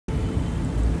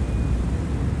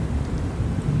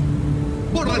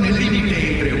rompan el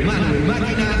límite entre humano y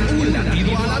máquina un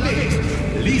latido a la vez.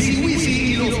 Lizzy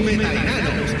Wizzy y los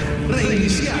metaenanos.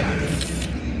 Reiniciar.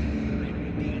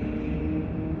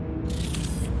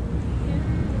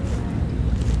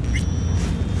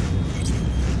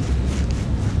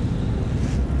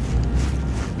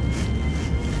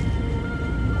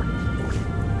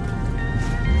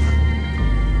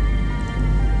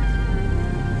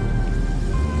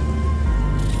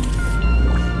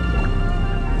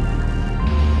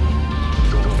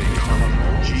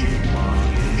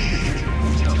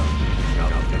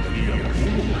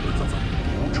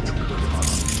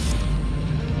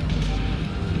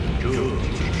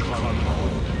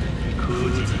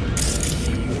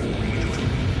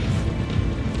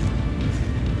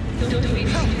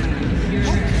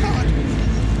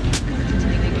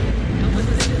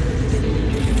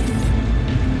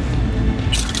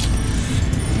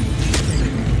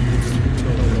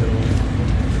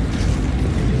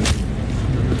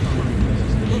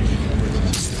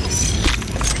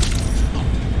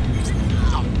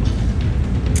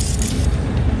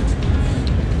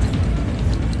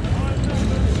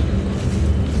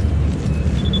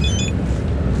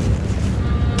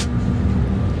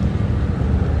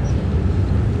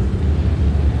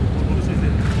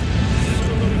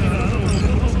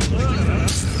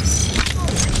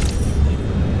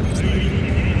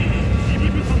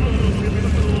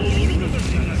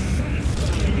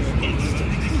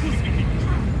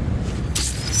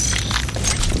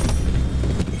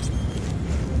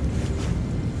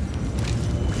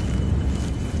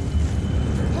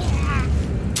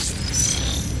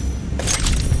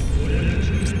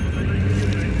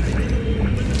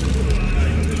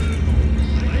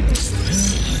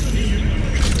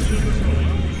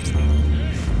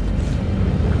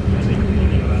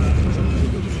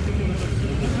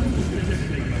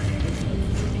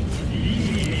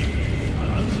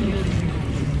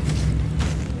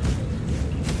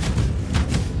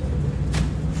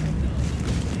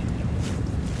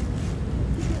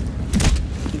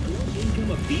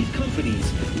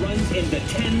 In the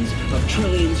tens of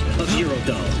trillions of euro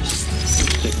dollars.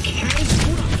 The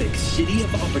catastrophic city of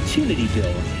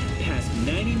Opportunityville passed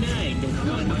 99 to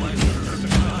 1.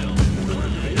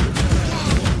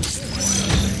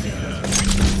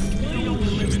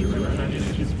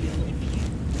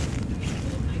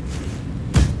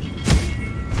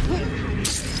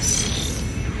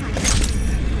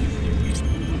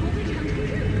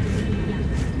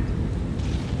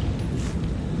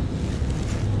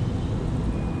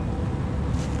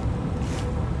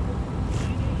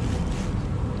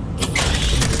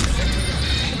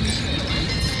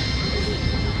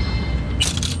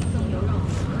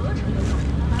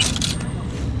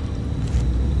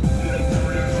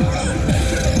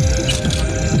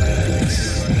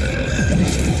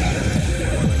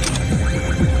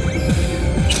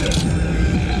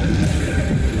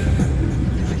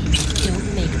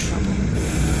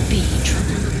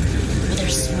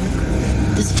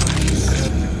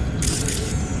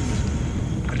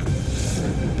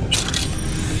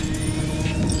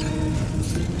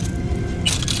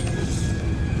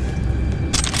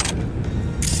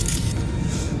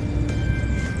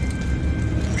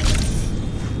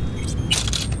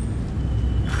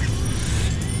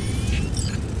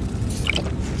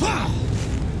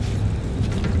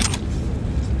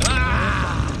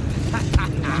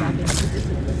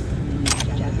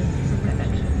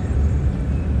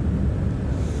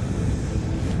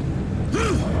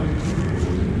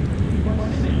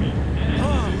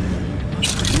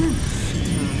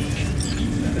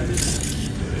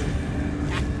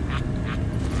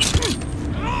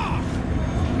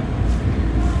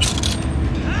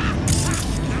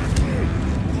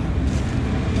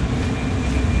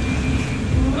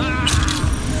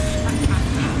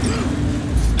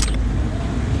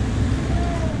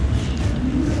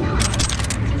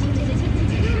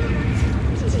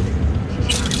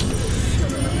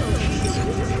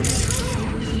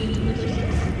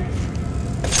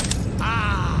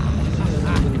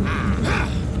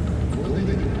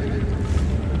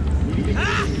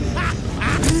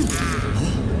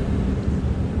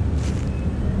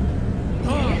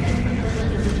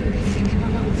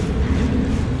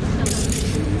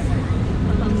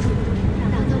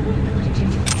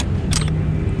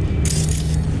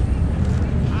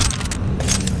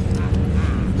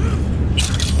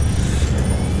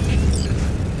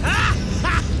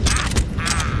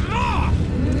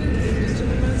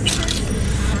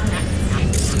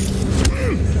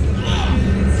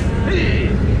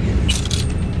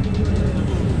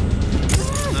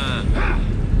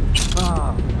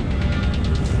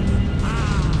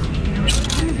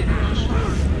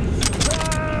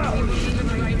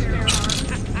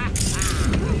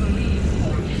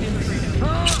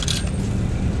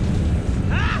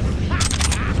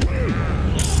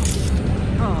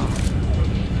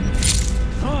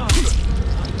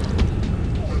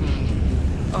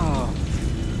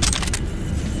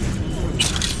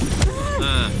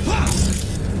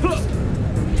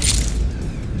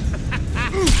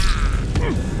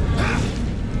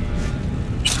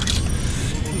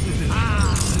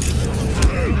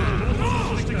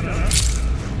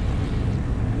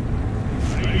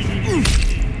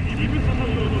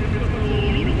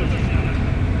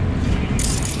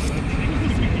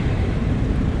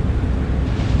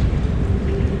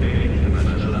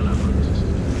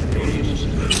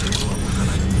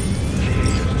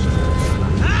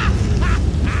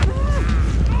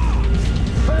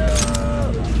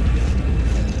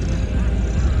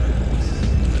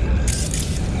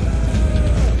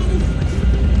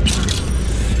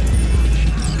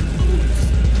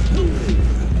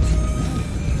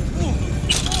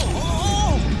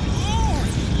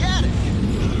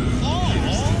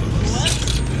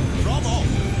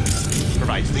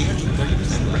 I fear to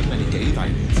 30% remedy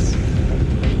violence.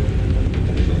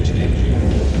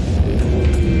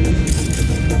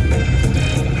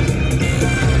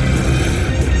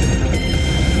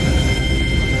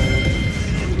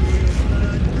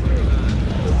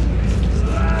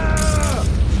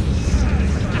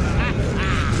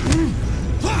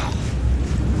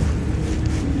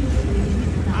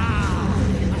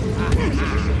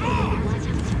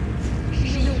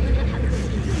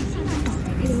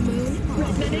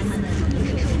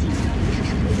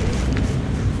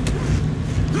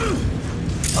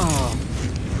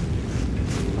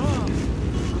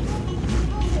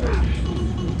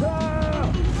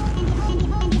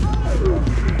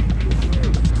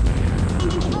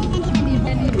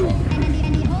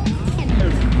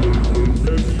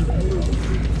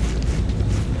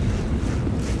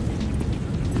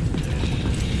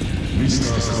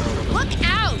 Look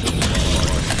out!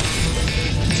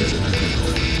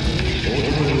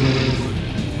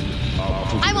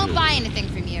 I won't buy anything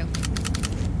from you.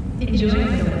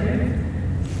 Enjoying the weather?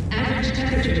 Average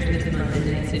temperatures this month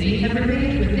in the city have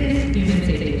remained within human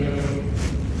safety levels.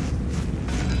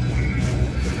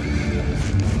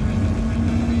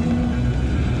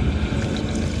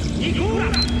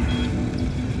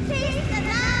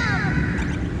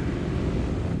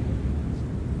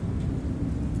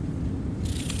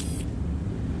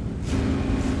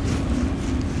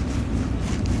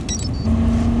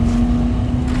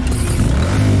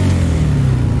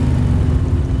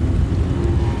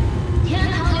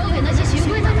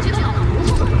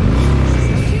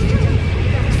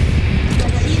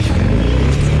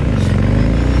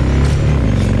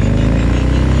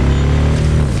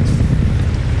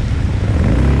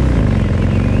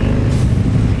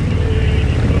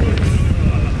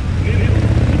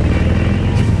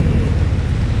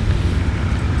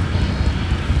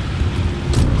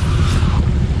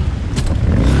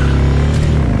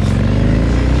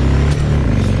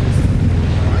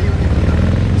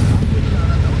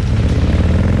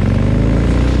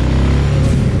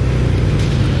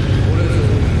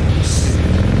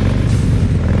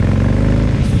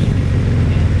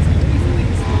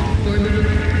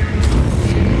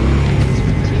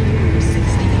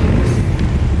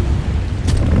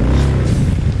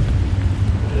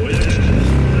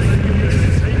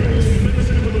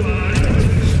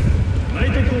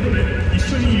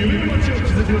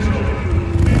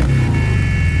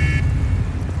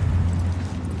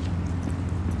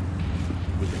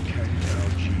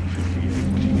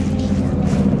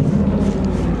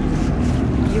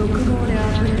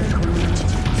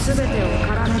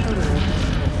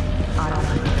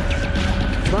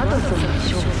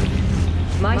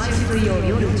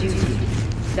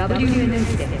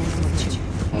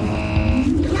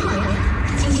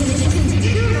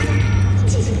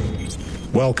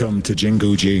 Welcome to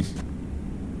Jinguji.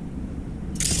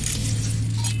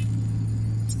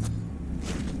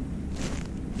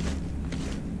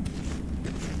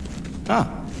 Ah,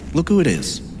 look who it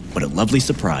is. What a lovely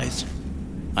surprise.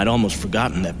 I'd almost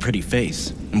forgotten that pretty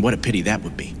face, and what a pity that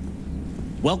would be.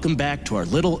 Welcome back to our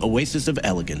little oasis of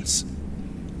elegance.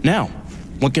 Now,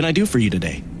 what can I do for you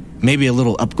today? Maybe a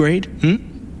little upgrade,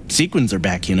 Sequins are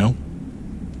back, you know.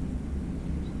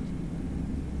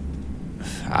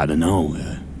 I don't know.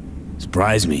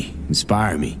 Surprise me,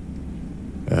 inspire me.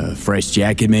 Fresh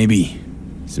jacket, maybe?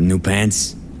 Some new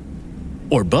pants?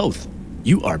 Or both.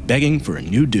 You are begging for a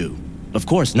new do. Of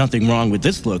course, nothing wrong with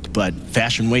this look, but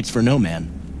fashion waits for no man.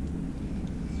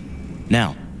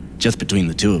 Now, just between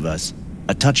the two of us,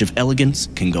 a touch of elegance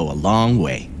can go a long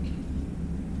way.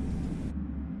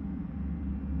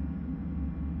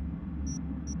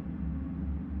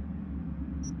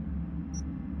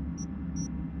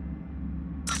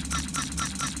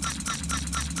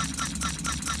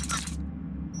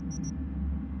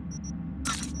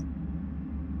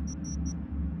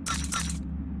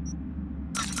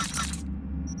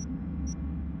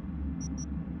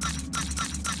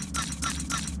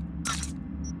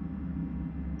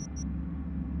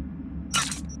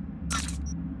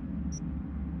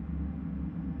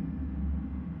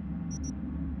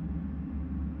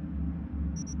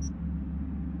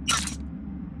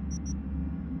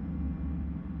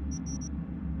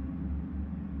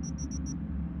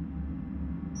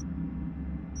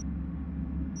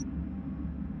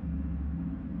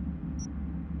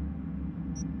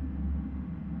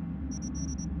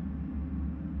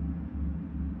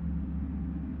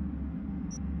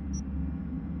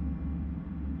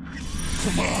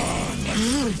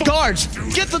 Guards,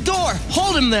 get the door!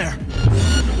 Hold him there!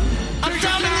 I'm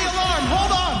sounding the alarm!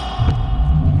 Hold on!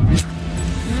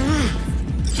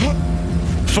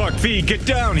 Fuck V, get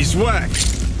down, he's whacked!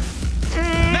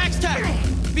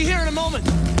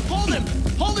 coming! Hold him!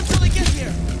 Hold him till they get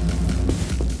here!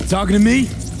 Talking to me?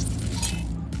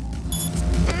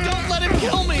 Don't let him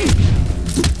kill me!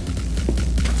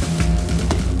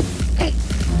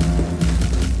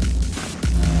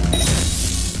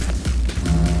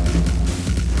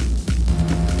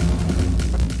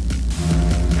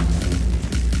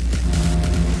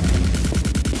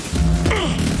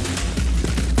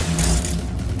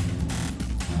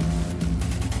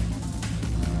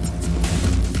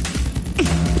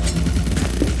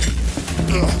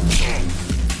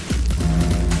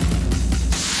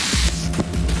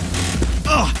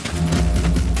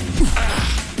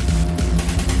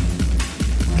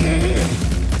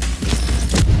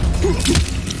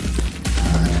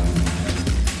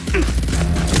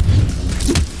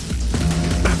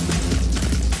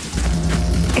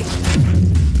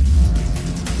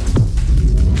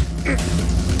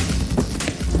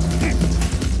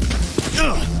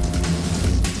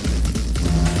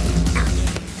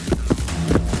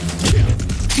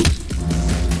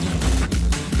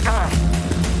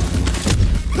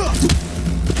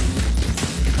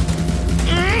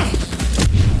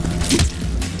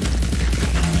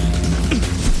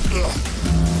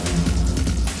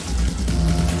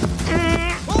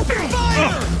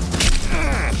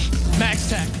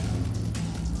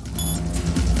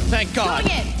 Thank God.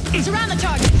 Going in. Surround the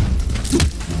target.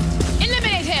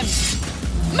 Eliminate him.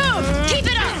 Move. Keep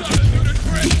it up.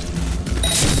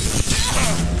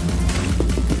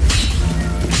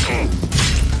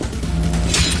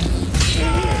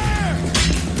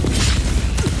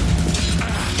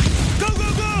 Go,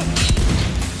 go, go!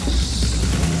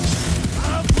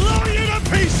 I'll blow you to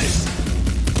pieces!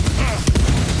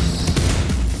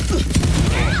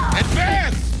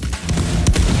 Advance!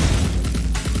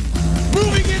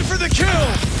 Moving in for the kill!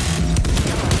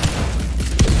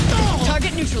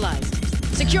 Target neutralized.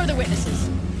 Secure the witnesses.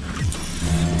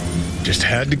 Just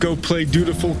had to go play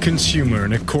dutiful consumer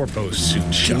in a corpo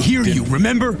suit shop. Can hear you,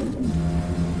 remember?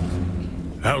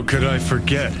 How could I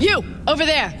forget? You, over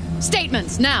there.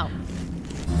 Statements, now.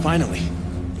 Finally.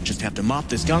 Just have to mop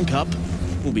this gunk up.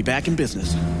 We'll be back in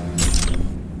business.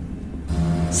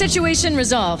 Situation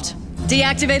resolved.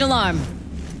 Deactivate alarm.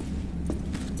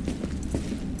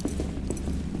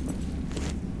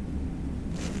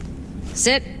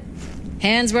 Sit.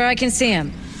 Hands where I can see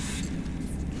them.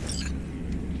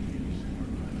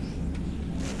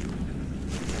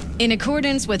 In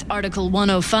accordance with Article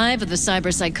 105 of the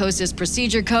Cyberpsychosis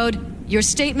Procedure Code, your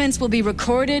statements will be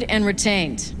recorded and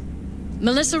retained.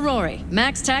 Melissa Rory,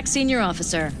 Max Tac Senior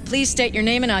Officer. Please state your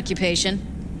name and occupation.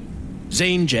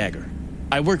 Zane Jagger.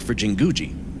 I work for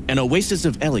Jinguji, an oasis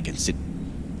of elegance.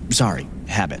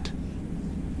 Habit.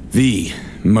 V.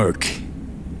 Merc.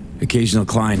 Occasional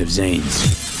client of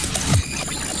Zane's.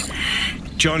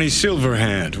 Johnny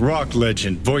Silverhand, rock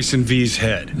legend, voicing V's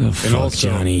head. The fuck, and also,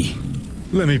 Johnny?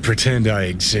 Let me pretend I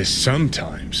exist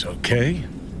sometimes, okay?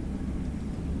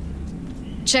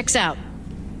 Checks out.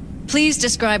 Please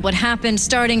describe what happened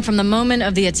starting from the moment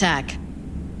of the attack.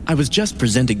 I was just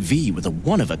presenting V with a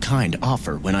one-of-a-kind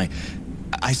offer when I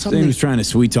Zane suddenly... was trying to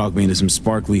sweet-talk me into some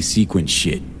sparkly sequence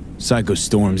shit. Psycho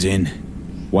storms in,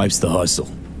 wipes the hustle.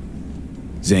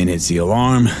 Zane hits the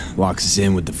alarm, locks us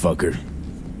in with the fucker.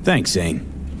 Thanks, Zane.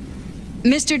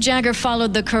 Mr. Jagger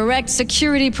followed the correct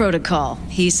security protocol.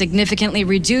 He significantly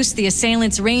reduced the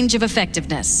assailant's range of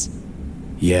effectiveness.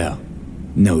 Yeah,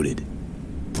 noted.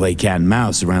 Play cat and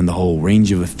mouse around the whole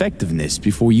range of effectiveness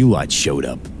before you lot showed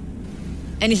up.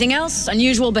 Anything else?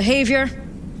 Unusual behavior?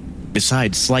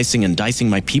 Besides slicing and dicing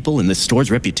my people and this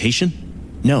store's reputation?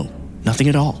 No, nothing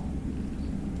at all.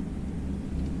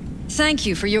 Thank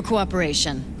you for your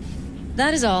cooperation.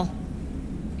 That is all.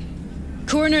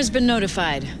 Coroner's been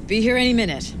notified. Be here any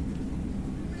minute.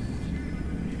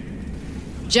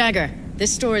 Jagger,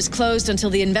 this store is closed until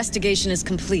the investigation is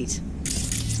complete.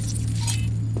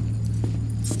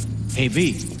 Hey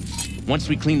V, once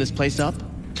we clean this place up,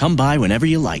 come by whenever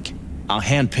you like. I'll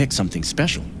hand-pick something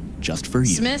special, just for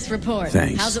you. Smith, report.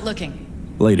 Thanks. How's it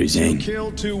looking? Later, Zane. 2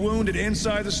 killed, 2 wounded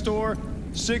inside the store,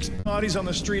 6 bodies on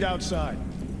the street outside.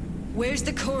 Where's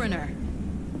the coroner?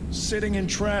 Sitting in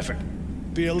traffic.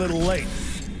 Be a little late.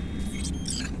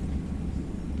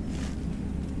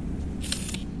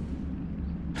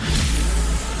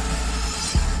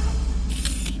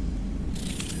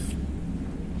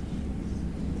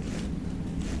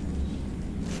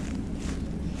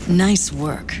 Nice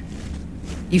work.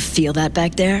 You feel that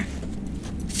back there?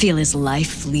 Feel his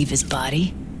life leave his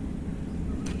body?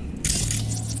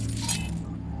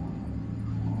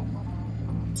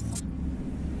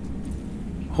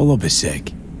 Hold up a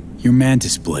sec. Your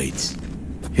Mantis blades.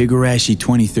 Higurashi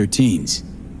 2013s.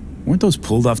 Weren't those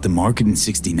pulled off the market in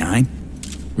 '69?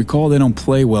 Recall they don't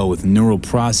play well with neural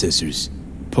processors,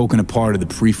 poking a part of the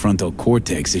prefrontal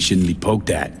cortex they shouldn't be poked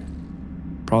at.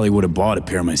 Probably would have bought a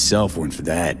pair myself weren't for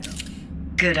that.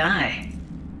 Good eye.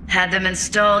 Had them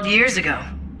installed years ago.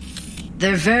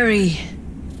 They're very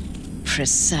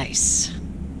precise.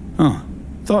 Huh.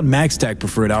 Thought MaxTac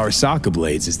preferred Arasaka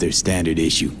blades as their standard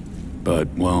issue. But,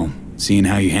 well, seeing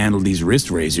how you handle these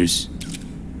wrist razors...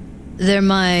 They're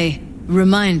my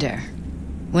reminder.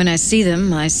 When I see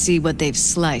them, I see what they've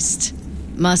sliced.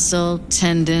 Muscle,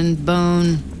 tendon,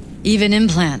 bone, even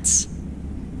implants.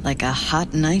 Like a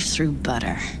hot knife through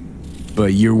butter.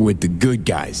 But you're with the good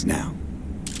guys now,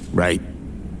 right?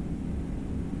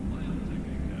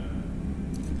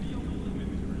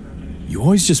 You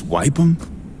always just wipe them?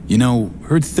 You know,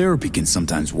 heard therapy can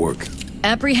sometimes work.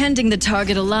 Apprehending the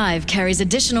target alive carries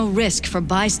additional risk for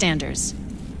bystanders.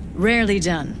 Rarely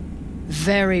done.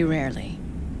 Very rarely.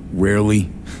 Rarely?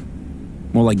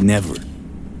 More like never.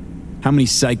 How many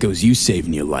psychos you save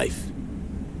in your life?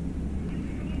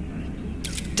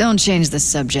 Don't change the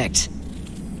subject.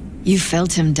 You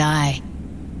felt him die.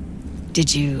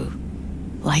 Did you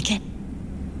like it?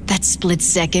 That split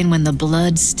second when the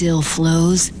blood still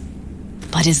flows,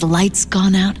 but his light's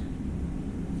gone out?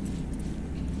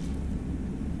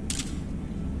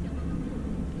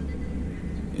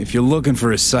 If you're looking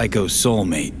for a psycho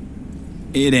soulmate,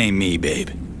 it ain't me, babe.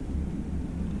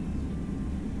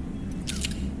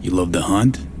 You love the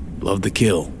hunt, love the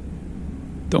kill.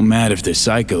 Don't matter if they're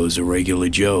psychos or regular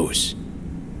Joes.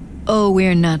 Oh,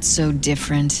 we're not so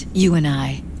different, you and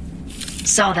I.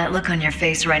 Saw that look on your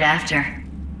face right after.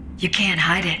 You can't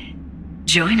hide it.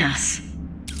 Join us.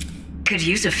 Could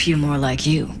use a few more like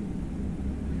you.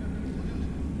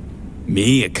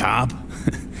 Me, a cop?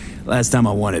 Last time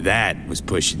I wanted that was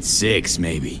pushing 6,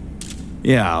 maybe.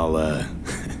 Yeah,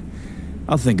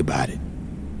 I'll think about it.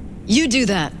 You do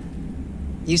that.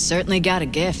 You certainly got a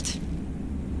gift.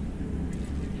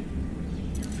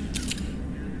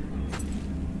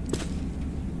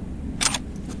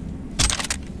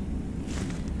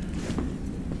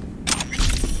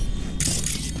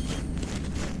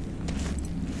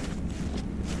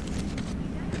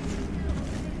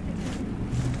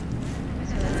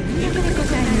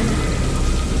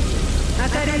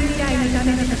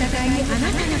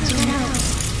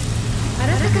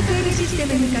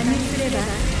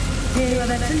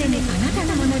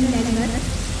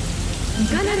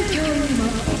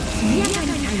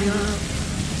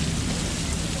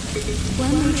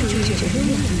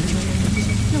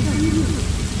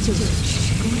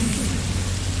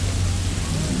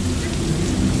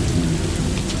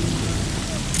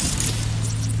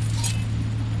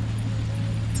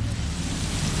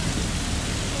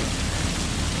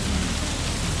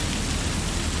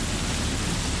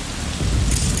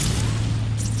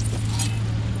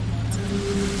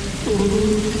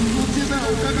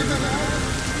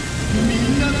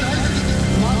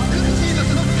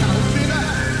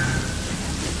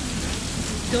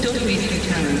 Don't waste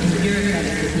your time in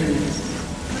bureaucratic meetings.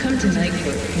 Come to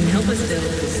Nightcourt and help us build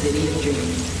the city of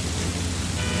dreams.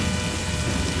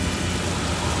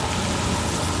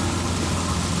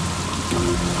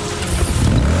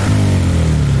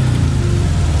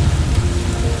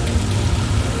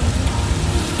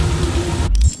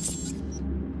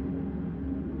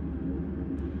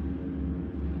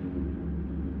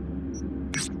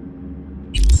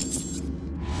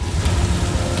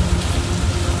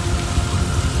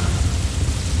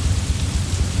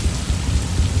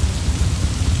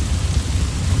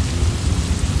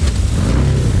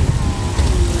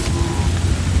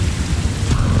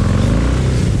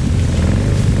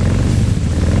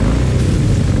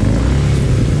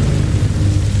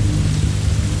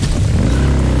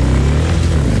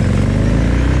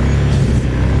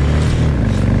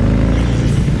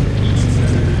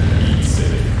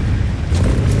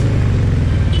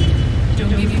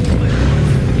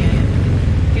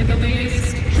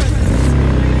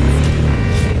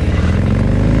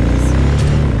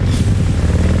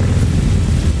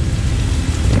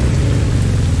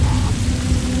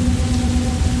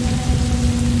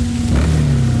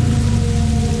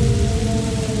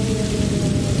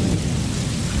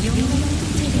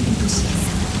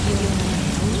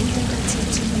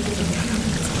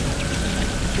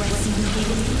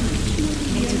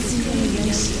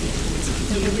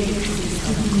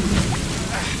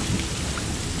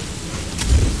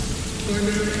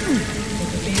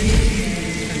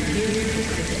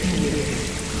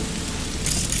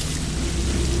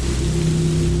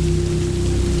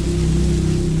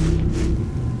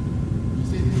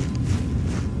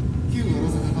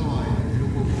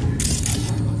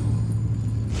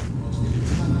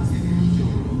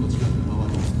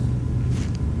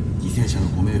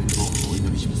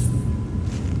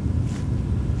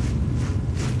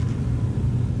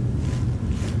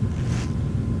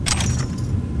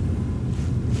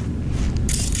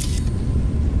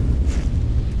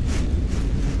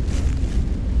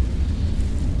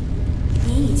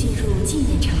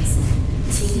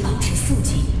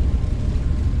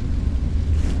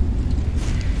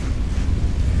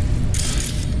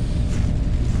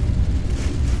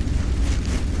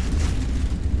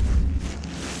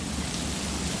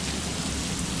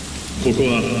 ここ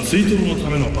は追悼のた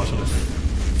めの場所で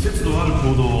す。節度ある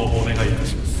行動をお願いいた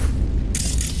します。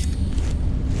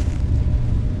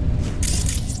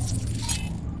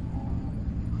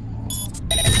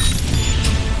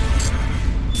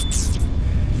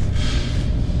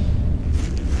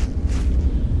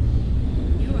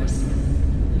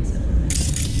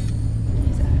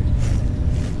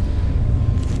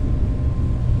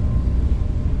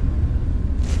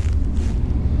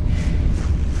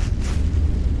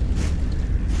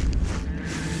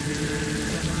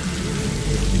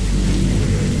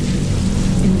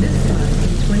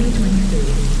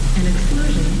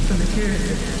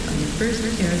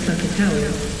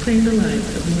Claimed the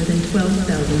lives of more than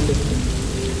 12,000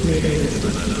 victims. May they rest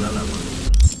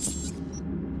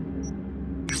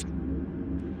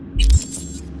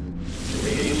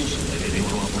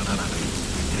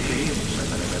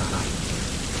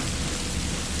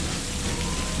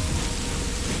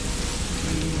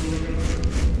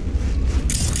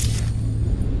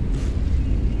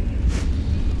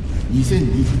in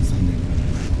peace.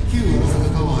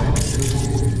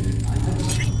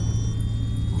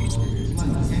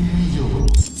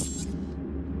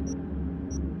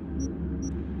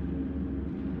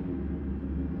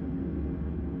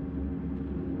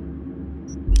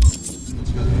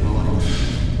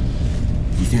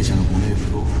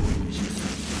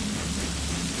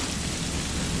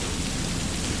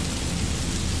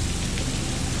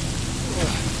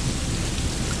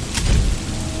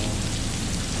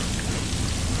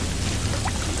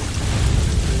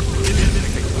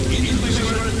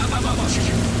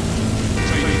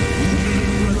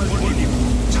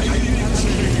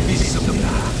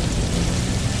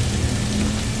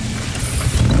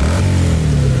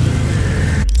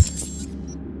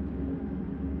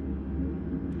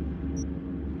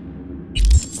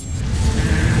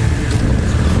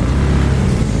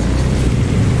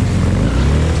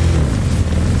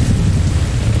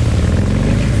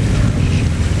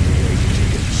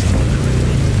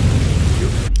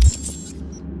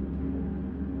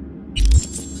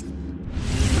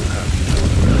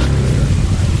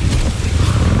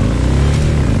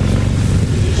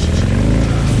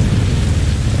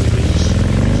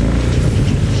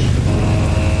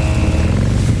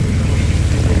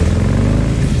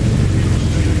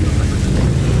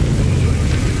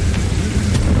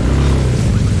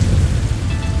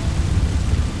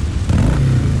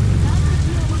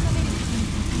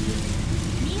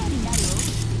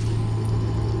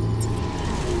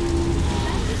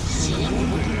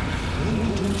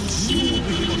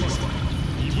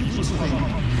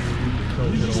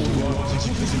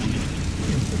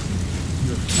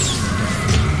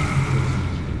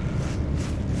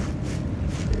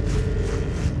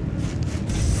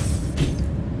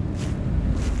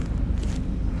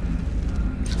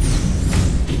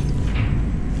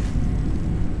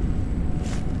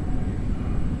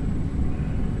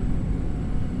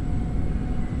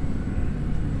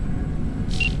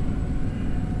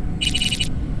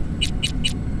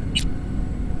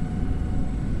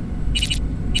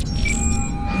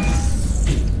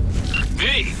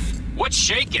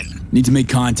 Need to make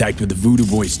contact with the Voodoo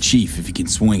Boys chief if you can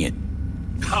swing it.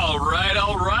 All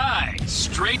right.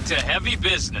 Straight to heavy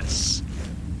business.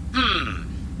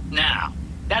 Now,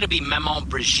 that'd be Maman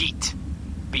Brigitte.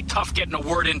 Be tough getting a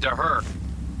word into her.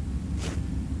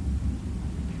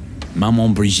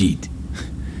 Maman Brigitte.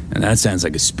 And that sounds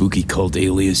like a spooky cult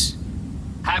alias.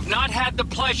 Have not had the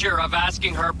pleasure of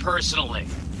asking her personally,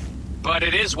 but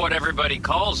it is what everybody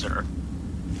calls her.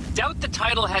 Doubt the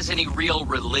title has any real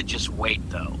religious weight,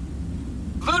 though.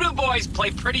 Voodoo Boys play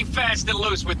pretty fast and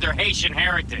loose with their Haitian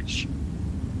heritage.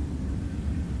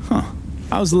 Huh.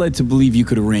 I was led to believe you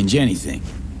could arrange anything.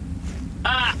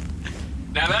 Ah!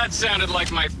 Now that sounded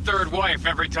like my third wife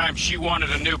every time she wanted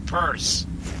a new purse.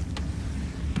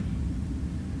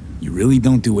 You really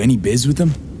don't do any biz with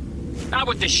them? Not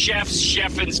with the chefs,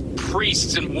 cheffins,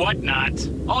 priests, and whatnot.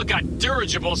 All got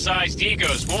dirigible-sized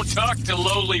egos, won't talk to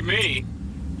lowly me.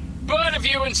 But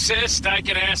if you insist, I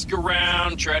can ask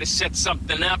around, try to set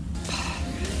something up.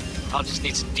 I'll just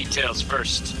need some details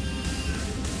first.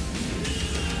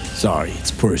 Sorry,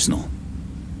 it's personal.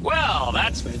 Well,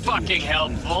 that's fucking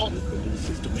helpful.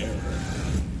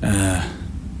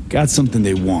 Got something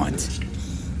they want.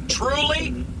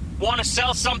 Truly? Want to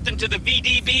sell something to the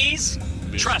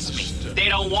VDBs? Trust me, they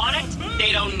don't want it,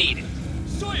 they don't need it.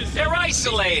 They're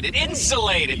isolated,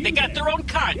 insulated, they got their own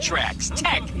contracts,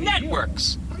 tech,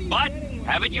 networks. But,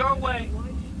 have it your way.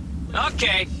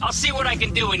 Okay, I'll see what I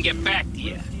can do and get back to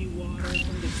you.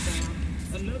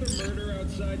 Another murder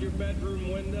outside your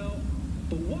bedroom window?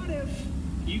 But what if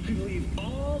you could leave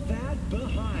all that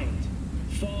behind?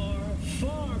 far,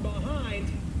 far behind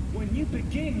when you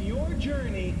begin your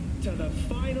journey to the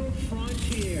final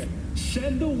frontier.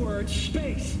 Send the word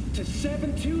SPACE to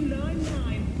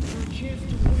 7299 for a chance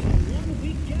to win a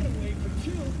one-week getaway for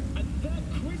two at the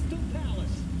Crystal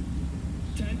Palace.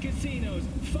 10 casinos,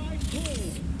 5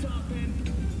 pools, top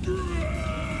end.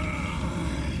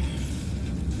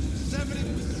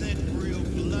 70% real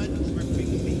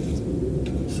blood-dripping meat.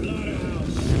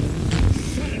 Slaughterhouse.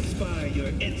 Satisfy your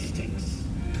instincts.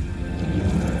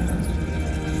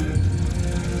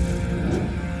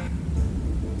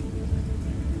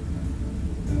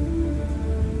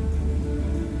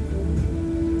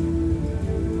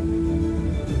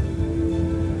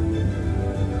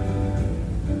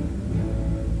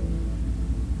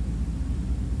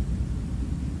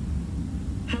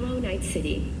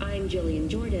 City. I'm Jillian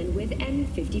Jordan with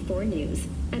N54 News,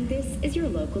 and this is your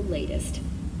local latest.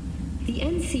 The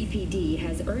NCPD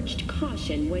has urged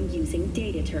caution when using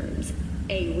data terms.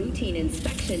 A routine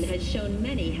inspection has shown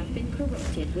many have been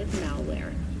corrupted with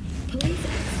malware. Police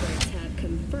experts have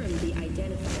confirmed the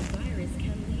identified virus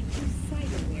can lead to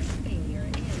cyberware failure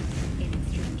and, in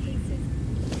extreme cases,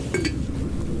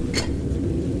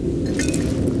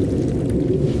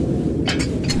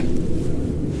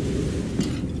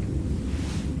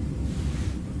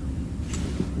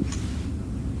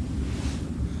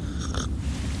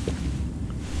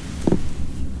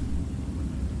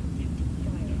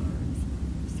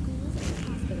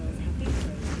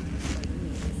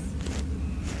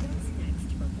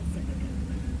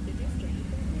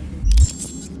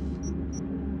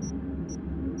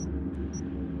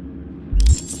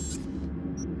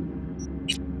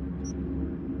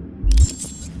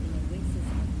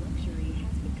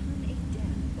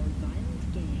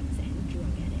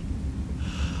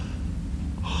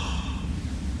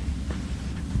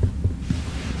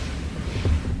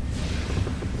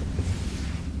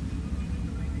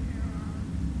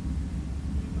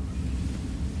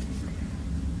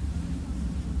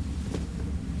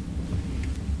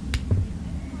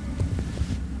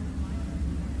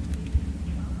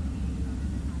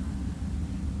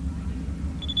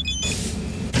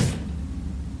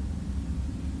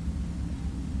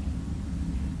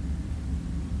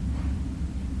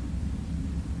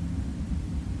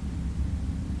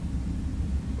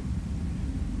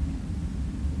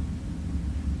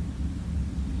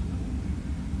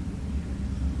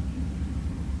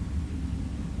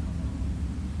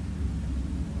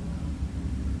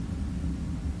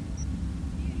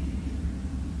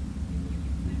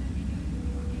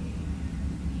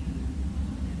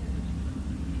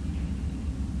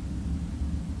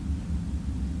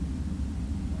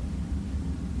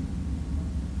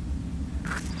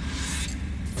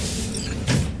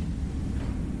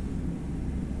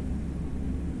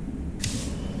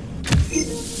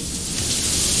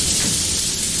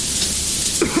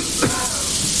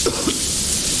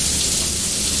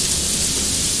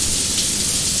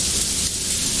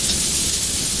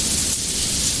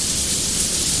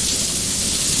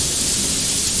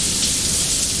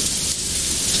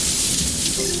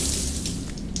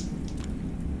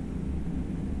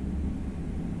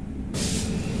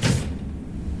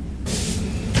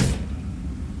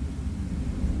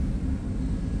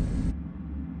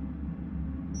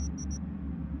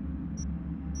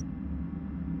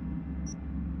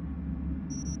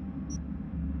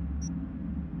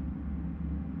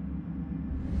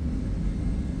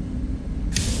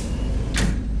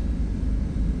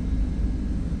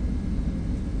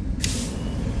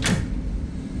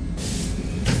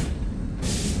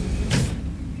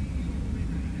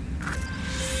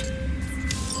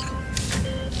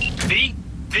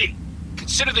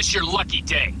 Consider this your lucky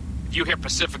day. If you hear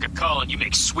Pacifica calling, you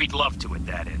make sweet love to it,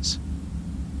 that is.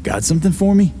 Got something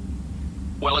for me?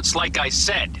 Well, it's like I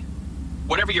said.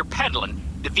 Whatever you're peddling,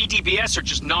 the VDBS are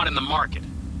just not in the market.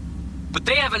 But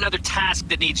they have another task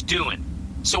that needs doing,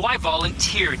 so I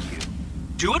volunteered you.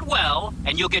 Do it well,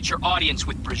 and you'll get your audience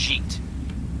with Brigitte.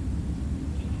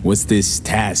 What's this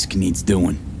task needs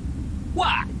doing?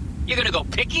 What? You're gonna go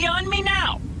picky on me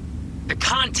now? The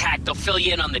contact will fill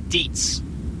you in on the deets.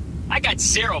 I got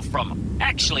 0 from him.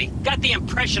 Actually, got the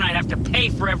impression I'd have to pay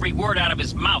for every word out of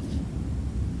his mouth.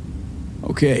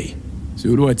 Okay, so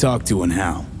who do I talk to and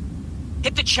how?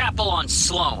 Hit the chapel on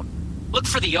Sloan. Look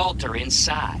for the altar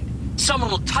inside.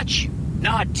 Someone will touch you,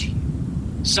 nod to you.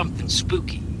 Something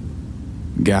spooky.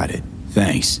 Got it.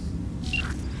 Thanks.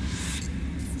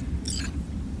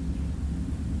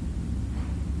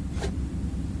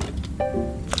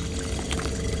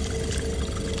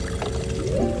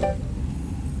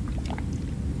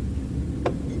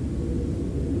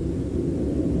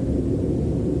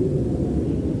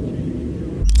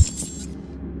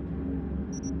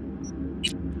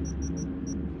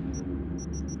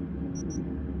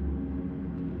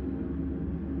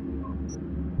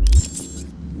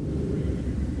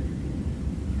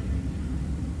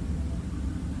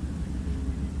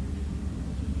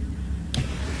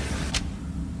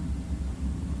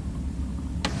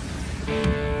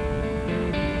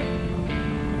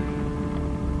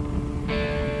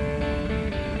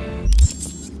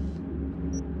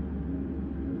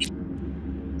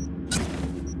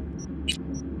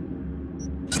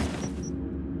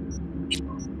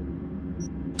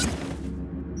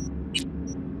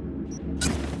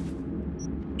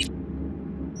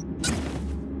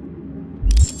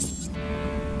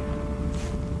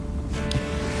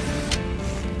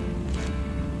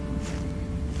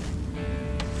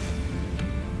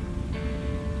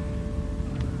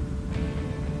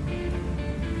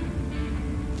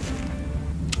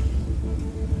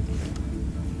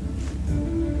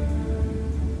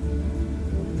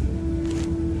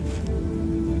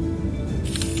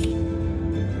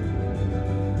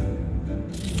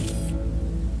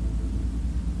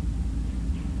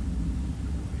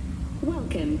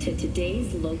 Welcome to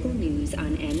today's local news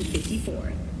on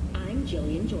N54. I'm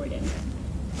Jillian Jordan.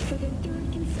 For the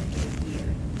third consecutive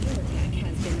year, Militech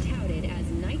has been touted as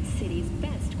Night City's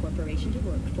best corporation to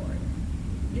work for.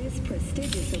 This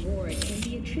prestigious award can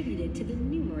be attributed to the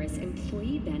numerous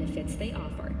employee benefits they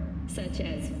offer, such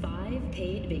as 5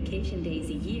 paid vacation days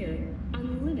a year,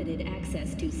 unlimited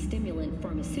access to stimulant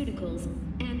pharmaceuticals,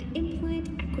 and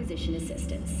implant acquisition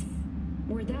assistance.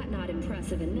 Were that not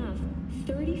impressive enough,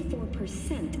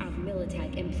 34% of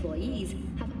Militech employees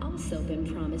have also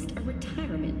been promised a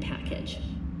retirement package.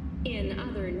 In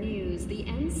other news, the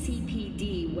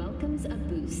NCPD welcomes a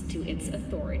boost to its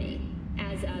authority.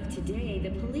 As of today,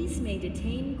 the police may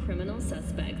detain criminal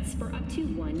suspects for up to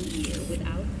 1 year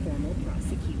without formal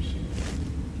prosecution.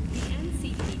 The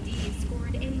NCPD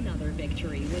scored another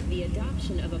victory with the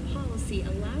adoption of a policy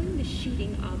allowing the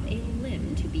shooting of a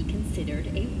limb to be considered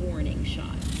a warning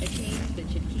shot, a change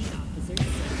that should keep officers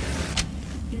safe.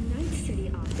 The Night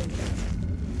City office